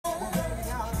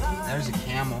There's a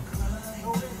camel.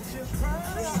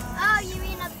 Oh, you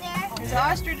mean up there? There's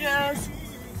ostriches.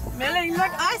 Millie,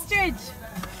 look, ostrich.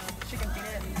 She can feed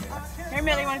it. Here,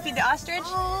 Millie, want to feed the ostrich?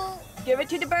 Give it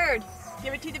to the bird.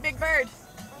 Give it to the big bird.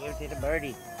 Give it to the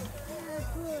birdie.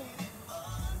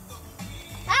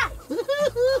 Ah!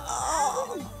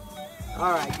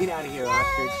 All right, get out of here,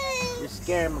 ostrich. You're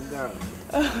scaring my girl.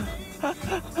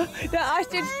 The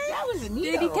ostrich. That was a neat.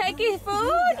 Did he take his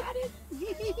food?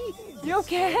 You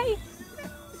okay?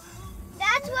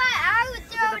 That's why I would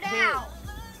throw it out.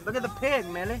 Look at the pig,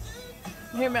 Millie.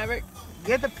 Here, Maverick.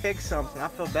 Get the pig something. I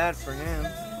feel bad for him.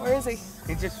 Where is he?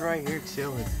 He's just right here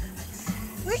chilling.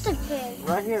 Where's the pig?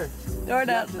 Right here. Throw it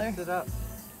out Just there. sit up.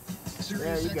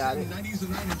 There, you got it. Where's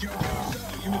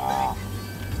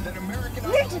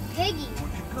the piggy?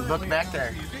 Look back there.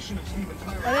 I didn't see him.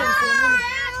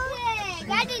 Pig!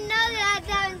 I didn't know that.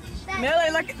 Millie,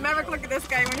 look, Maverick, look at this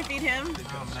guy. You want to feed him?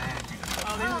 Oh, man.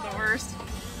 Oh, these are the worst.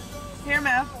 Here,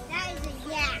 Mav. That is a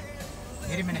yak.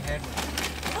 Hit him in the head.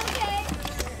 Okay.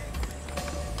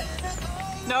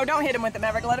 No, don't hit him with it,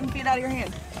 Maverick. Let him feed out of your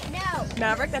hand. No.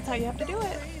 Maverick, that's how you have to do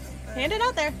it. Hand it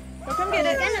out there. Go come get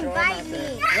it. He's gonna bite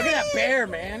me. Look at that bear,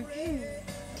 man.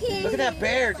 Look at that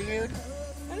bear, dude.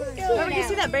 Maverick, you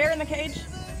see that bear in the cage?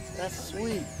 That's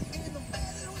sweet.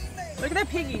 Look at that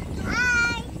piggy.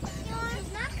 Hi.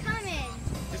 He's not coming.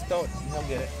 Just throw it. He'll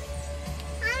get it.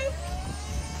 Hi.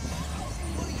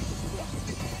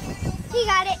 He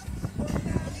got it.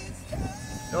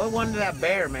 Throw one to that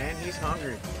bear, man. He's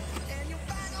hungry.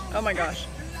 Oh my gosh.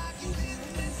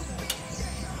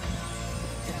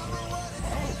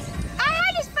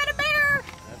 I just fed a bear.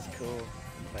 That's cool.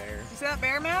 Bear. You see that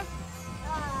bear, Mav?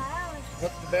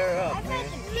 Hook the bear up, I man.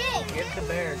 got the pig. Give the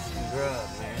bear some grub,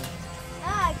 man.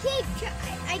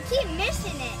 I keep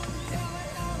missing it.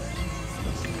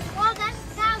 Well, that's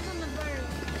cows on the bird.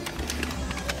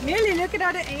 Millie, look at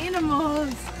all the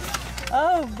animals.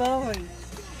 Oh boy.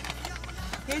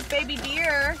 Here's baby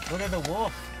deer. Look at the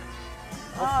wolf.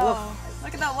 Oh,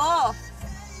 look at that wolf.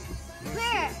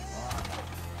 Where?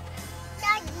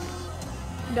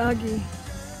 Doggy. Doggy.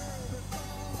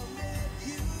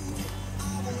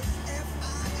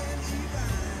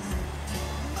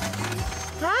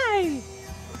 Hi.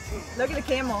 Look at the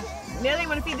camel. Millie, you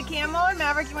want to feed the camel? Or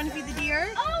Maverick, you want to feed the deer?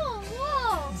 Oh,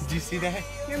 whoa. Did you see that?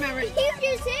 Here, Maverick. You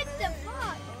just hit the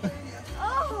pot.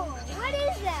 Oh, what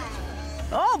is that?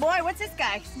 Oh boy, what's this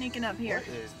guy sneaking up here? What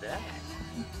is that?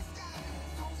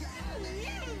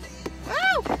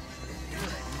 Oh!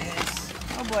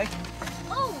 Oh boy.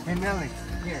 Oh, Hey, Millie.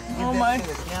 Here. Give Oh that my. to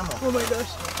the camel. Oh my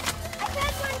gosh. I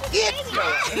got one to Get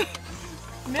big.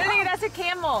 Millie, that's a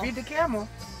camel. Feed the camel.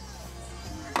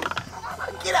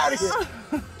 Get out of here.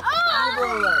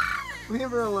 Oh! Leave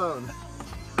her alone.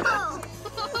 Oh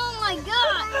my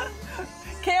God.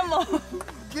 Camel.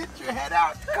 Get your head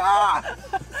out the car.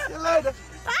 See you later.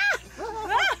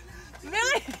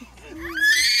 Millie.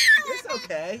 It's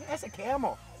okay. That's a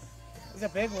camel. It's a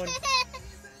big one.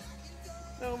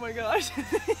 Oh my gosh. Hey,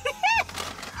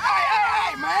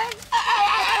 man.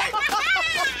 Hey.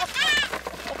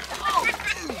 Oh,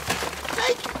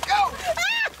 take it. Go.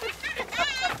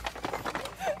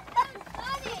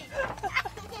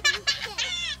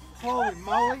 Holy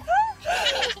moly.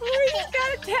 We just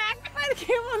got attacked by the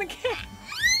camel on the cat.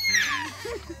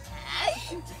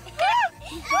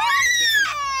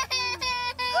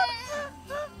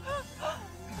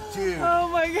 Dude, Oh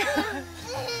my god.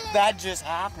 that just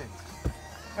happened.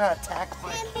 Got attacked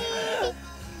by a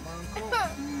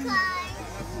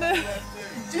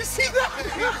Did you see that?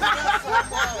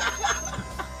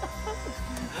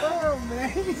 Oh,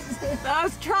 man. That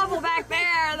was trouble back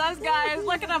there. Those guys,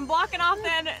 look at them blocking off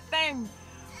that thing.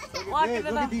 Blocking it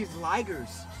Look off. at these ligers.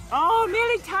 Oh,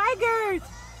 Millie, tigers.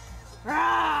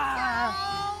 Rah!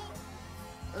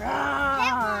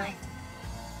 Rah!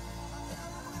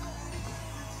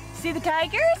 See the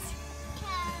tigers?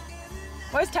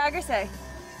 What does tiger say?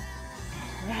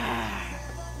 Rah!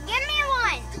 Give me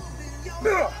one.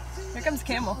 Here comes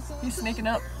camel. He's sneaking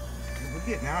up. We're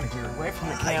getting out of here, away from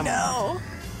the I camel. know.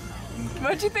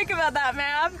 What'd you think about that,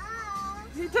 Mav?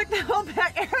 You took the whole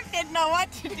pack. Eric didn't know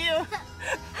what to do. You didn't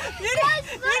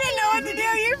know what to do.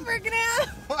 You're freaking out.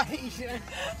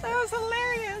 That was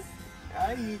hilarious.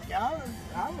 I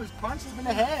was punched him in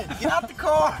the head. Get out the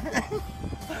car.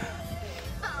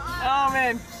 Oh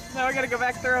man. Now we gotta go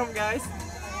back through them, guys.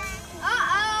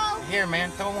 Uh-oh. Here, man,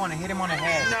 throw one and hit him on the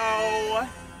head. No.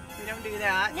 We don't do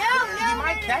that. No, You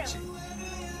might catch it.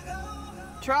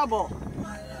 Trouble.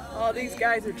 Oh, these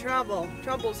guys are trouble.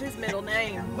 Trouble's his middle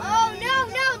name. Oh, no,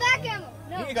 that camel.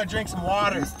 You need to go drink some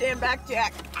water. Stand back,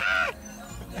 Jack. Ah!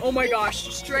 Oh my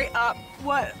gosh, straight up.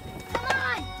 What?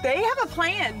 They have a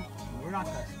plan. We're not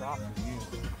gonna stop for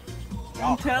you. I'm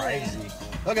Y'all telling crazy.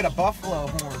 Look at a buffalo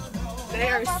horn. They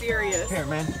are serious. Here,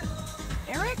 man.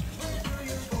 Eric?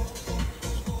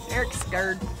 Eric's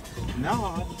scared. No,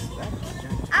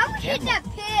 I would hit that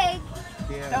pig.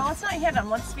 yeah. No, let's not hit him.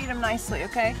 Let's feed him nicely,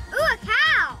 okay? Ooh, a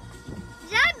cow.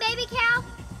 Is that a baby cow?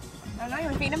 No, no, you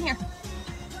want to feed him here.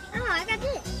 Oh, I got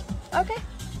this. Okay.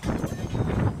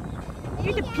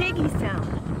 You're the piggy sound.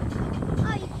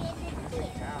 Oh, you gave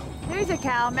it. There's a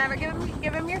cow. Maverick,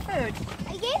 give him your food.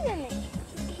 I gave him it.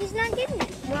 He's not getting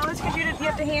it. No, it's because you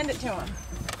have to hand it to him.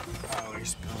 Oh, you're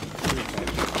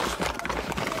spilling.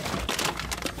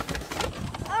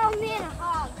 Oh man, a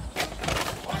hog.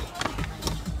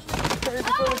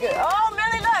 Oh,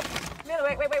 Millie, look!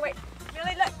 Millie, wait.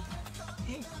 Millie, look.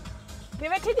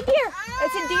 Give it to the deer.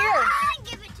 It's a deer.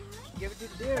 Give it to me. Give it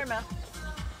to the deer. Here, Mel.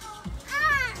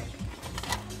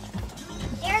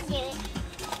 Here, get it.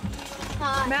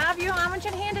 Mav, I want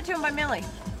you to hand it to him by Millie.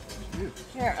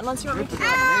 Here, unless you want me to. Here.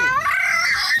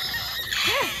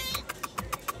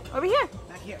 Over here.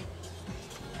 Back here.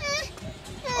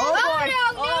 Oh, boy.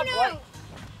 No. Boy.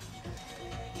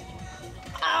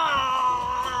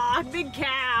 Ah, big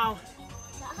cow.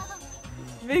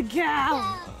 Big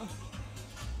cow.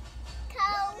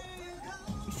 Cow.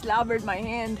 He slobbered my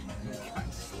hand.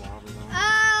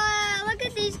 Look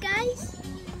at these guys.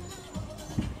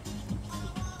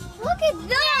 Look at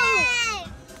those.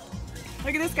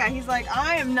 Look at this guy. He's like,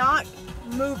 I am not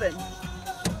moving.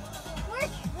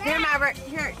 Here, Maverick.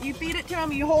 Here, you feed it to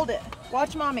him. You hold it.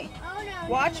 Watch mommy. Oh no.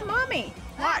 Watch mommy.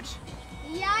 Watch.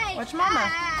 Yikes. Watch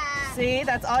mama. See,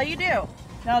 that's all you do.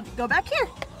 Now go back here.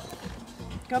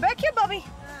 Go back here, Bubby.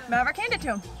 Maverick, hand it to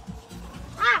him.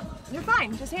 You're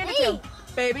fine. Just hand it to him.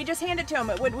 Baby, just hand it to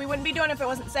him. We wouldn't be doing it if it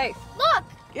wasn't safe. Look.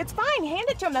 It's fine. Hand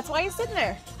it to him. That's why he's sitting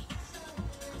there.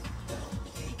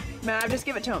 Mav, just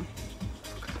give it to him.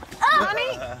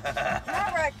 Honey,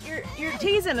 Maverick, you're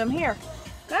teasing him. Here.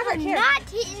 Maverick, I'm here. not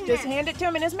teasing Just him. hand it to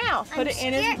him in his mouth. Put it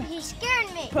in his. He's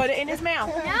scaring me. Put it in his mouth.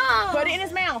 No. Put it in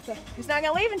his mouth. He's not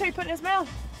gonna leave until you put it in his mouth.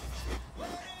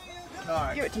 All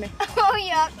right. Give it to me. Oh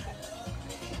yuck.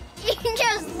 You can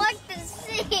just look to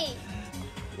see.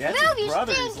 Yeah, Move, his you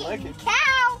brother is stinking licking.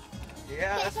 cow.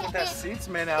 Yeah, that's what that seat's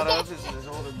made out of, is his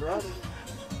older brother.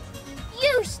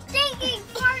 You stinking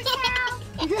fart cow.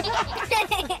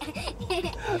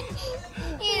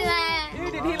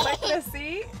 Dude, did he lick the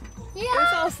seat? It's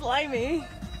Yeah. all slimy.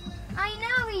 I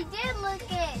know, he did look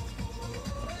it.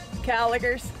 Cow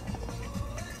lickers.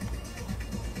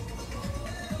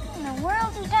 What in the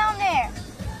world is down there?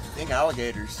 I think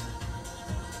alligators.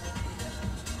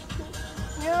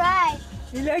 You're right.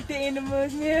 You like the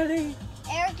animals, Millie?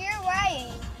 Eric, you're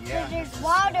right. Yeah. There's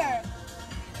water.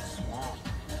 Swamp.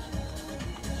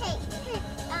 Hey,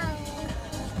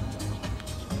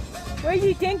 What do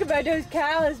you think about those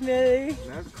cows, Millie?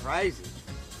 That's crazy.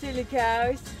 Silly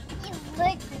cows. you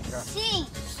licked the seat.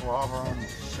 Slobber on the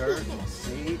shirt and the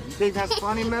seat. You think that's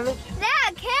funny, Millie?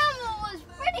 That camel was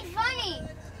pretty funny.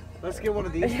 Let's get one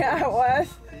of these. Yeah, it was.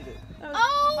 Eat it. That was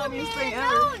Oh, the funniest thing man,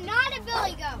 ever. no, not a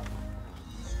billy goat.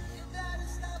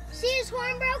 See his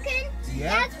horn broken?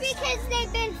 Yeah. That's because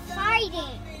they've been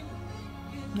fighting.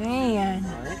 Man.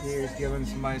 I think he's giving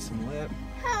somebody some lip.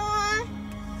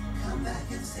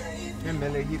 Here,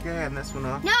 Millie, you can hand this one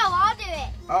off. No, I'll do it.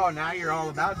 Oh, now you're all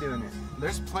about doing it.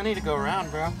 There's plenty to go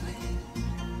around, bro.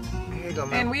 Here you go,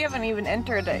 man. And we haven't even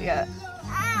entered it yet.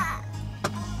 Ah,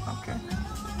 Okay.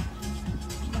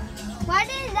 why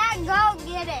did that goat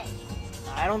get it?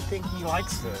 I don't think he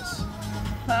likes this.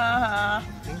 Uh-huh. I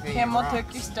think they eat Camel rocks.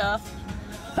 took your stuff.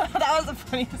 That was the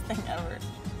funniest thing ever.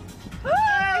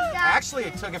 Eric got Actually,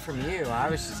 it took it from you. I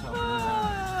was just helping him out.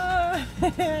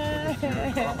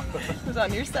 It was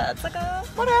on your side. It's like,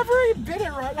 Whatever, he bit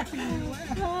it right after you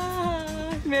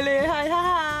left. Millie, hi, hi.